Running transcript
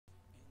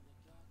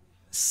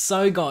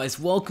So guys,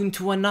 welcome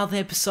to another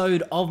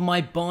episode of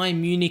my Bayern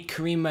Munich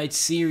career mode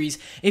series.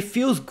 It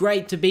feels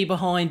great to be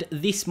behind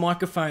this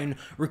microphone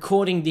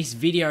recording this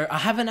video. I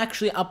haven't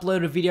actually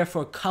uploaded a video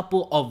for a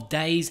couple of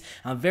days.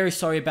 I'm very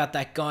sorry about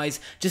that,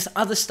 guys. Just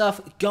other stuff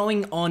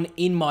going on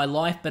in my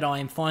life, but I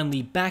am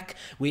finally back.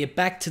 We are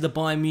back to the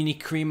Bayern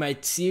Munich career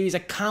mode series. I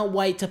can't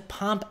wait to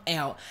pump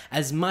out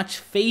as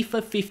much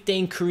FIFA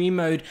 15 career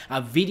mode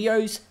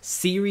videos,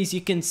 series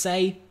you can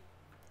say,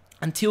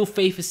 until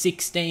FIFA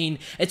 16.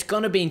 It's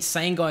gonna be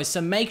insane, guys,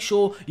 so make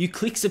sure you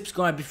click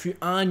subscribe if you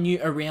are new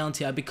around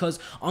here, because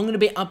I'm gonna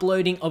be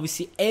uploading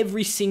obviously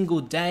every single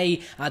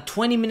day.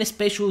 20-minute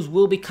specials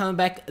will be coming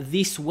back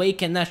this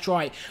week, and that's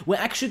right, we're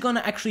actually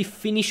gonna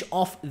finish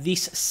off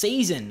this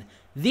season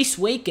this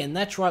weekend.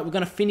 That's right, we're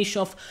going to finish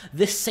off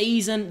the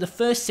season, the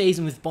first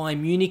season with Bayern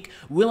Munich.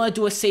 Will I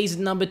do a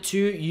season number 2?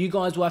 You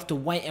guys will have to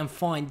wait and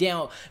find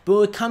out. But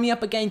we're coming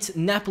up against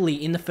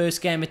Napoli in the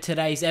first game of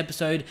today's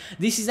episode.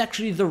 This is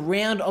actually the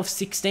round of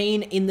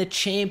 16 in the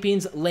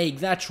Champions League.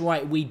 That's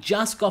right, we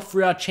just got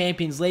through our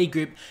Champions League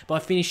group by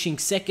finishing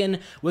second.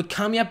 We're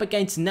coming up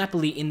against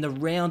Napoli in the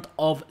round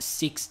of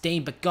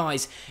 16. But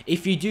guys,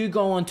 if you do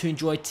go on to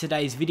enjoy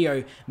today's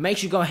video, make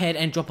sure you go ahead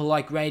and drop a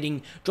like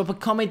rating, drop a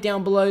comment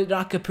down below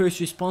that I could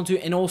personally respond to,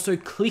 and also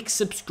click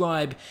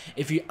subscribe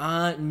if you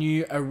are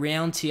new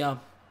around here.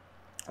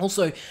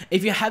 Also,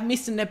 if you have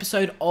missed an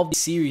episode of the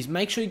series,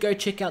 make sure you go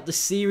check out the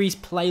series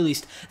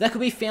playlist. That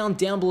could be found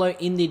down below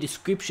in the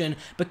description.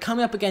 But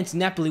coming up against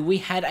Napoli, we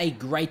had a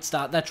great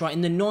start. That's right,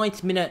 in the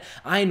 9th minute,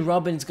 Arjen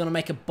Robben is going to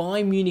make a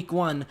Bayern Munich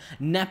 1,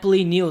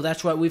 Napoli 0.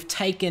 That's right, we've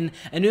taken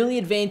an early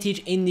advantage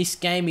in this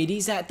game. It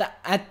is at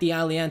the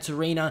Allianz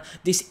Arena.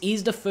 This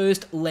is the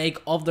first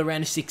leg of the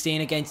round of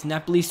 16 against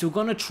Napoli, so we're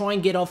going to try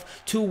and get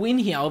off to a win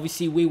here.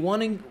 Obviously, we're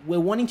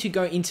wanting to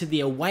go into the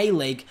away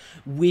leg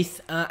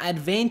with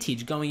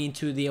advantage going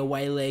into the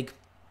away leg.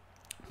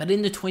 But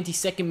in the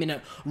 22nd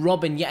minute,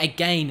 Robben, yet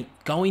again,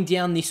 going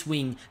down this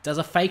wing, does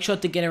a fake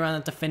shot to get around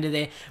that defender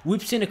there,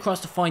 whips in across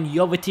to find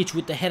Jovetic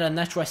with the header, and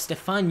that's right,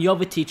 Stefan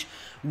Jovetic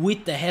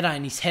with the header,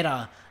 and his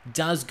header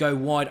does go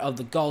wide of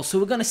the goal. So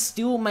we're going to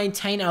still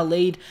maintain our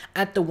lead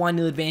at the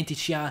 1-0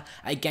 advantage here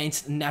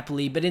against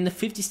Napoli. But in the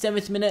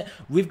 57th minute,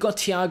 we've got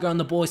Thiago on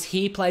the boards.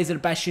 He plays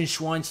at Bastian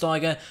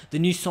Schweinsteiger, the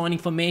new signing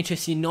for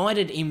Manchester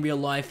United in real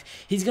life.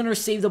 He's going to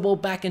receive the ball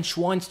back, and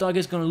Schweinsteiger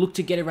is going to look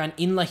to get around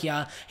Inler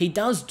here. He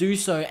does do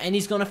so, and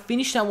he's going to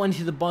finish that one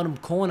to the bottom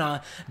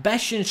corner.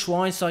 Bastian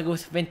Schweinsteiger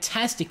with a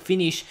fantastic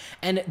finish,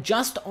 and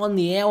just on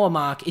the hour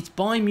mark, it's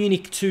Bayern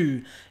Munich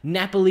 2,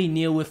 Napoli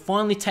 0. We've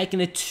finally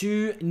taken a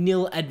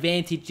 2-0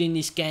 advantage in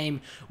this game,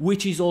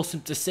 which is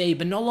awesome to see.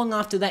 But not long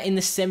after that, in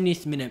the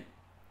 70th minute,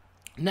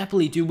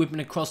 Napoli do whip it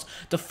across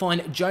to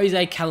find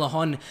Jose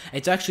Callejon.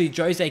 It's actually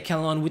Jose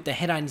Callejon with the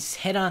header, and his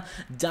header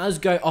does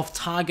go off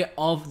target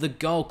of the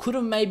goal. Could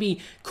have maybe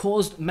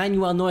caused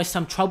Manuel Neuer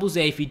some troubles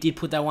there if he did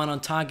put that one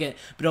on target,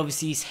 but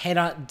obviously his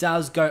header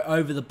does go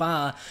over the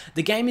bar.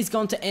 The game is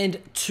going to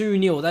end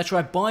 2-0. That's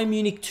right, Bayern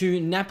Munich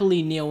 2,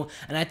 Napoli 0.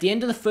 And at the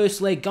end of the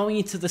first leg, going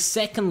into the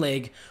second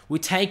leg, we're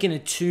taking a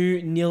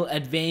 2-0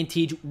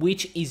 advantage,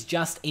 which is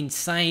just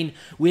insane.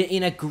 We're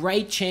in a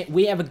great chance.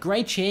 We have a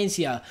great chance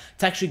here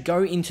to actually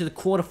go into the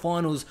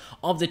quarterfinals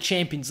of the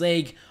Champions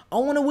League. I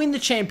want to win the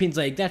Champions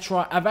League. That's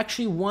right, I've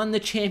actually won the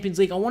Champions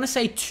League, I want to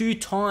say 2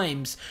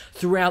 times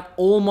throughout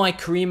all my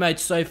career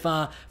modes so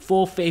far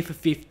for FIFA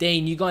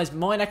 15. You guys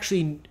might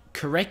actually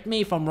correct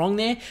me if I'm wrong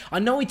there. I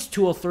know it's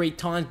 2 or 3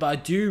 times, but I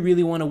do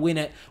really want to win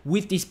it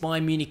with this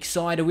Bayern Munich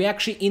side. We're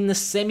actually in the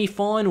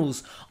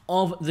semi-finals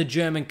of the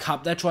German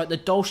Cup. That's right, the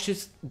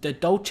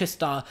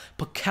Dolchester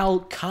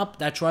Pokal Cup.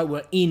 That's right,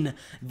 we're in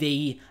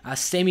the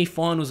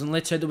semi-finals, and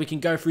let's hope that we can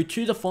go through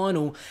to the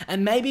final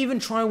and maybe even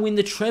try and win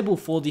the treble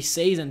for this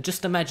season.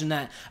 Just imagine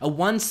that, a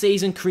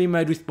 1-season career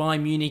mode with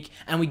Bayern Munich,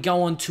 and we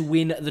go on to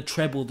win the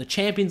treble, the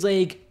Champions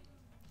League,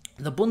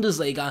 the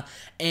Bundesliga,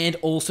 and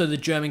also the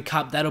German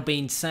Cup. That'll be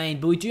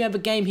insane. But we do have a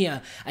game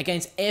here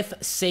against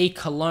FC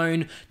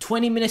Cologne.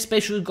 20-minute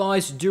special,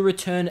 guys, do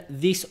return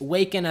this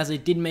weekend, as I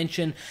did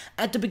mention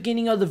at the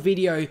beginning of the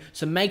video,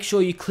 so make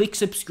sure you click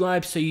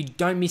subscribe so you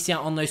don't miss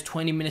out on those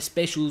 20-minute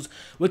specials.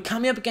 We're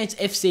coming up against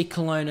FC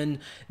Cologne, and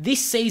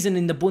this season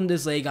in the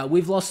Bundesliga,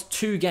 we've lost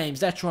 2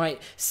 games. That's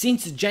right,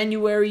 since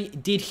January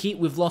did hit,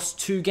 we've lost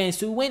 2 games,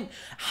 so we went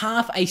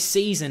half a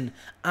season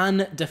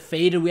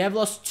undefeated. We have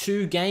lost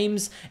 2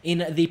 games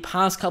in the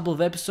past couple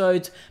of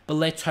episodes, but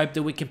let's hope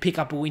that we can pick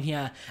up a win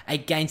here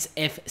against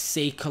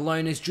FC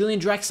Cologne. As Julian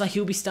Draxler,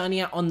 he'll be starting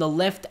out on the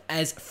left,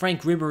 as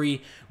Frank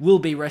Ribery will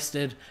be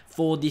rested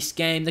for this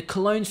game. The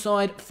Cologne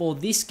side for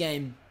this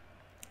game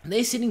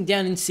They're sitting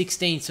down in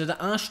 16th, so they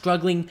are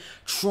struggling,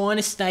 trying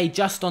to stay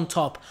just on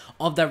top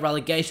of that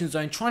relegation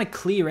zone, trying to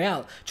clear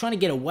out, trying to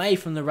get away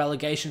from the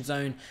relegation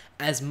zone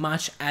as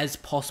much as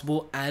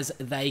possible as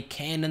they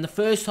can. And the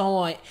first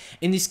highlight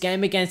in this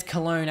game against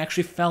Cologne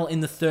actually fell in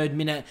the 3rd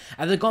minute.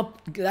 And they've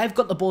got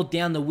the ball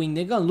down the wing.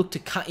 They're going to look to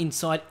cut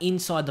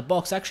inside the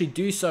box, actually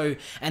do so,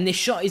 and their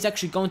shot is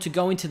actually going to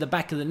go into the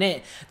back of the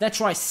net. That's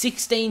right,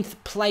 16th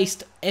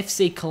placed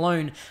FC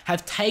Cologne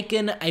have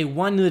taken a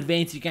 1-0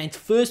 advantage against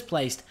first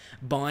placed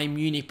Bayern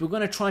Munich. We're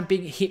going to try and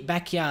hit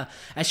back here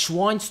as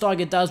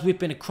Schweinsteiger does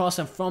whip in across,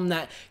 and from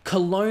that,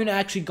 Cologne are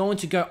actually going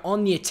to go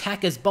on the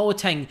attack as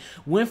Boateng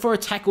went for a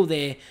tackle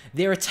there.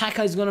 Their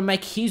attacker is going to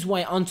make his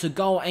way onto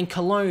goal, and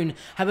Cologne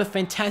have a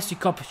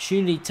fantastic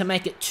opportunity to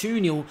make it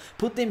 2-0,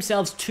 put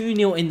themselves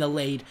 2-0 in the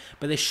lead,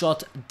 but the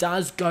shot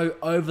does go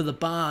over the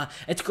bar.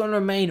 It's going to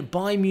remain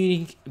Bayern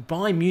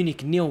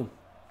Munich 0.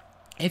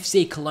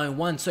 FC Cologne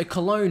 1. So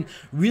Cologne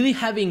really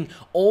having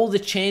all the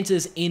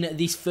chances in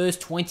this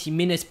first 20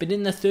 minutes, but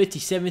in the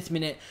 37th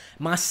minute,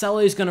 Marcelo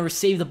is going to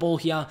receive the ball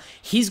here.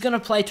 He's going to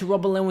play to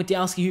Robert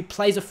Lewandowski, who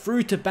plays it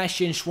through to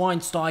Bastian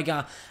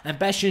Schweinsteiger, and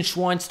Bastian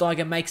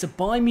Schweinsteiger makes a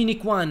Bayern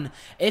Munich 1,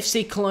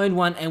 FC Cologne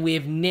 1, and we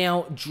have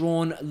now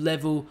drawn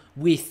level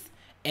with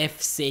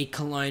FC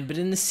Cologne. But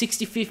in the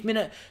 65th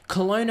minute,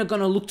 Cologne are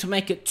going to look to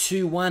make it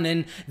 2-1,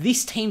 and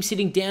this team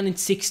sitting down in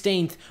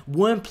 16th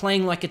weren't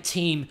playing like a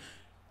team.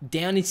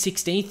 Down in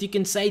 16th, you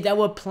can say they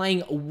were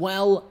playing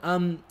well,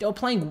 they were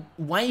playing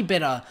way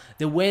better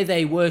than where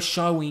they were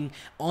showing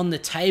on the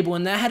table,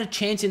 and they had a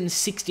chance in the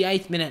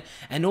 68th minute,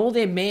 and all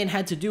their man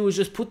had to do was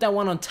just put that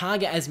one on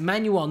target as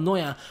Manuel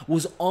Neuer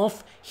was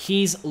off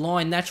his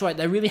line. That's right,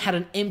 they really had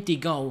an empty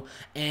goal,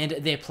 and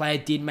their player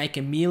did make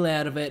a meal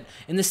out of it.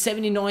 In the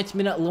 79th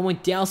minute,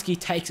 Lewandowski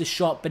takes a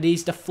shot, but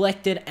he's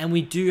deflected, and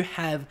we do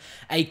have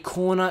a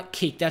corner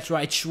kick. That's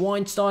right,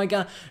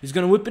 Schweinsteiger is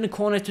going to whip in a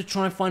corner to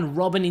try and find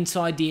Robin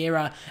inside the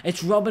area.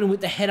 It's Robin with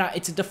the header.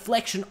 It's a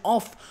deflection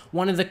off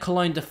one of the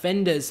Cologne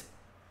defenders,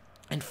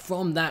 and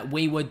from that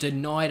we were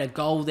denied a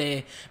goal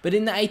there. But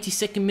in the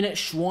 82nd minute,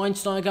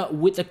 Schweinsteiger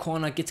with the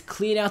corner gets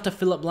cleared out to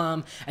Philipp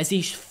Lahm as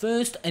his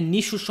first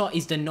initial shot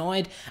is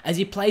denied, as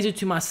he plays it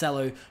to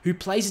Marcelo, who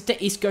plays it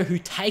to Isco, who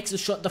takes a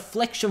shot.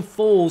 Deflection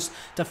falls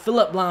to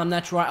Philipp Lahm.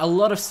 That's right, a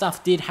lot of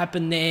stuff did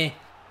happen there.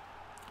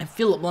 And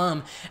Philipp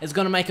Lahm is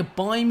going to make a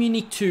Bayern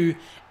Munich 2,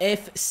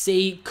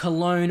 FC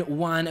Cologne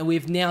 1. And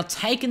we've now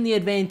taken the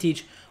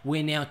advantage.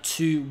 We're now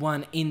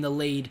 2-1 in the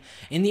lead.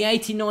 In the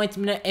 89th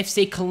minute,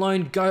 FC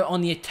Cologne go on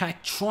the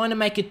attack, trying to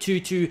make it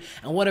 2-2.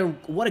 And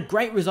what a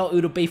great result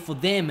it will be for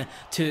them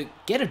to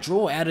get a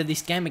draw out of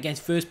this game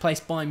against first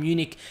place Bayern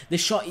Munich. The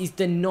shot is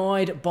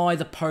denied by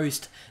the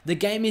post. The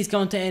game is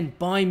going to end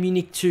Bayern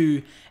Munich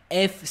 2,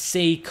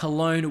 FC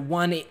Cologne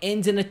 1. It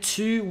ends in a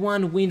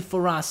 2-1 win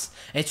for us.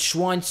 It's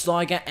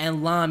Schweinsteiger and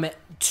Lahm,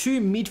 two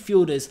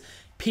midfielders,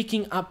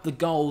 picking up the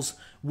goals,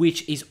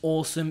 which is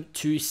awesome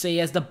to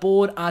see, as the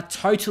board are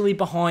totally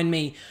behind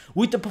me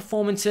with the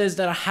performances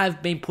that I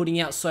have been putting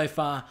out so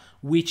far,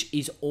 which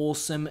is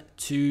awesome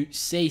to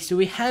see. So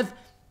we have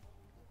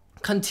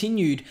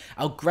continued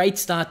our great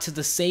start to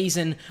the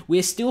season.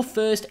 We're still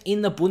first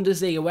in the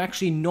Bundesliga. We're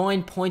actually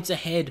 9 points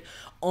ahead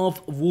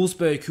of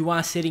Wolfsburg, who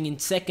are sitting in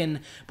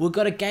second. But we've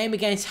got a game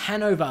against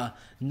Hanover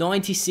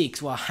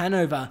 96, well,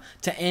 Hanover,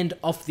 to end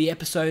off the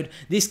episode.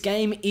 This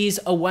game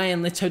is away,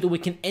 and let's hope that we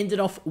can end it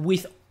off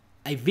with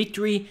a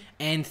victory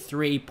and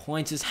 3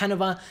 points. As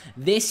Hanover,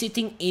 they're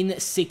sitting in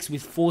 6th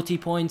with 40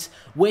 points.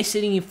 We're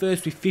sitting in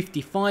first with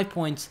 55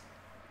 points.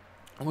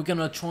 We're going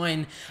to try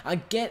and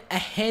get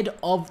ahead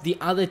of the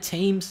other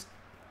teams,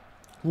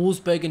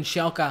 Wolfsburg and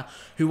Schalke,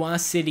 who are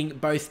sitting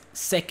both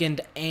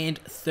second and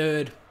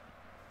third.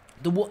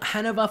 The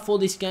Hanover for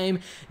this game,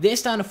 they're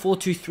starting a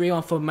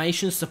 4-2-3-1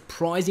 formation,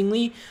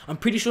 surprisingly. I'm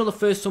pretty sure the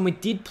first time we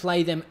did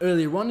play them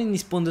earlier on in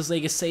this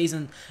Bundesliga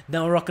season, they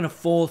were rocking a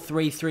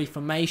 4-3-3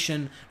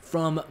 formation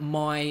from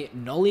my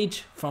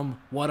knowledge, from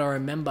what I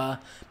remember.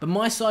 But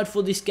my side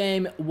for this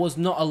game was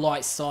not a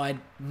light side.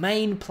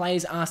 Main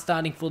players are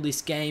starting for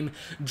this game.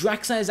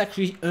 Draxler has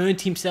actually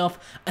earned himself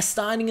a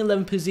starting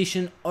 11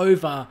 position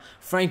over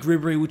Frank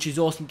Ribery, which is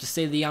awesome to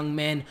see the young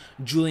man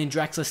Julian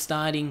Draxler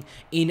starting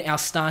in our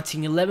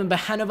starting 11.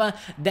 But Hanover,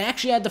 they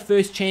actually had the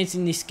first chance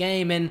in this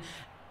game, and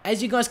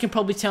as you guys can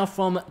probably tell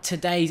from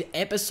today's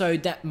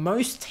episode, that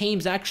most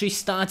teams are actually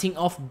starting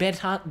off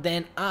better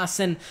than us.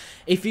 And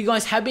if you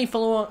guys have been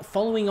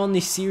following on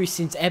this series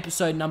since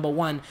episode number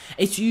 1,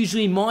 it's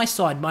usually my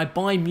side, my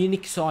Bayern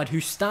Munich side,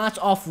 who starts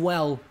off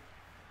well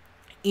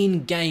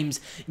in games,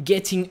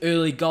 getting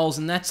early goals,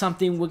 and that's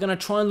something we're going to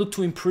try and look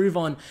to improve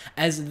on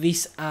as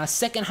this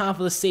second half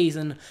of the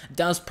season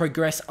does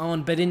progress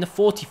on. But in the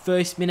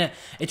 41st minute,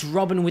 it's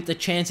Robin with the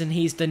chance, and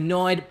he's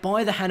denied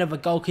by the Hanover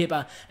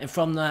goalkeeper, and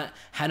from that,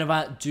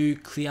 Hanover do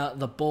clear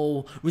the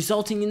ball,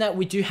 resulting in that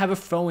we do have a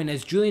throw-in,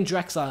 as Julian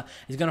Draxler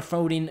is going to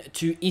throw it in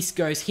to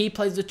Isco. He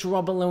plays it to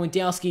Robert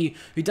Lewandowski,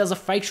 who does a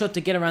fake shot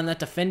to get around that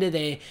defender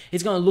there.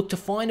 He's going to look to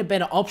find a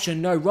better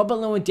option. No, Robert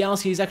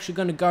Lewandowski is actually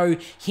going to go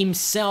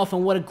himself,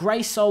 and what a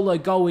great solo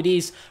goal it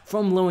is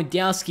from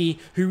Lewandowski,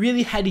 who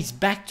really had his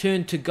back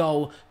turned to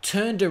goal,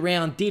 turned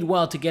around, did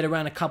well to get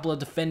around a couple of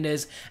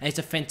defenders, and it's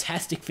a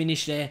fantastic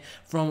finish there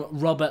from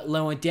Robert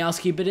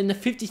Lewandowski. But in the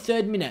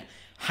 53rd minute,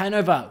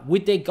 Hanover,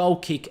 with their goal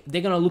kick, they're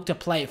going to look to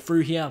play it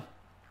through here.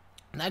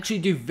 And actually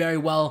do very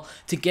well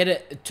to get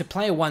it to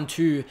play a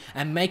 1-2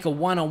 and make a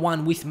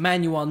 1-on-1 with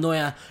Manuel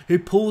Neuer, who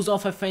pulls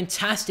off a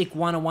fantastic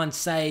 1-on-1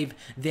 save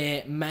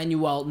there.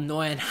 Manuel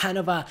Neuer, and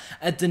Hanover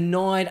are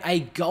denied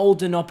a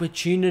golden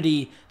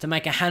opportunity to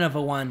make a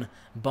Hanover 1,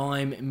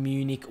 Bayern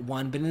Munich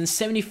 1. But in the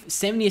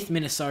 70th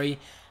minute,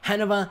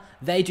 Hanover,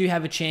 they do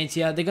have a chance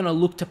here. They're going to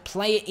look to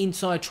play it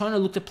inside, trying to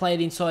look to play it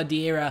inside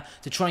the area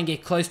to try and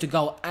get close to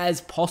goal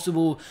as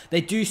possible. They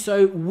do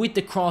so with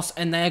the cross,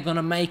 and they are going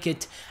to make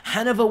it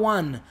Hanover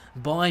 1,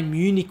 Bayern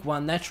Munich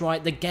 1. That's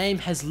right, the game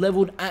has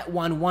leveled at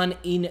 1-1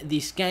 in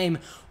this game.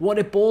 What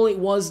a ball it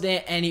was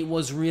there, and it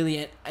was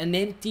really an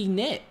empty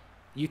net.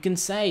 You can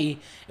say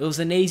it was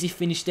an easy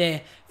finish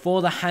there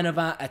for the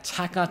Hanover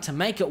attacker to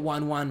make it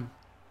 1-1.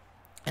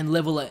 And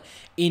level it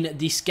in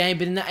this game.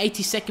 But in the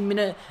 82nd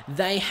minute,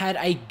 they had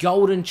a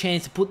golden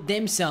chance to put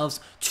themselves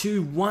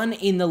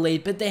 2-1 in the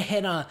lead, but their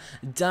header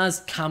does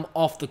come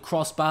off the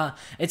crossbar.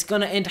 It's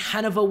going to end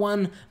Hanover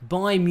 1,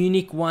 Bayern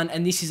Munich 1,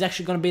 and this is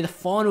actually going to be the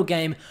final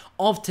game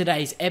of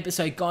today's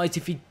episode. Guys,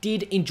 if you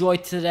did enjoy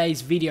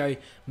today's video,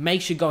 make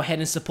sure to go ahead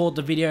and support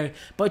the video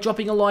by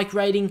dropping a like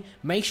rating.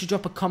 Make sure to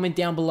drop a comment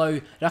down below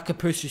that I can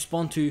personally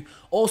respond to.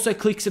 Also,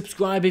 click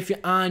subscribe if you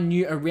are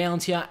new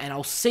around here, and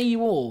I'll see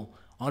you all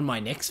on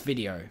my next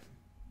video.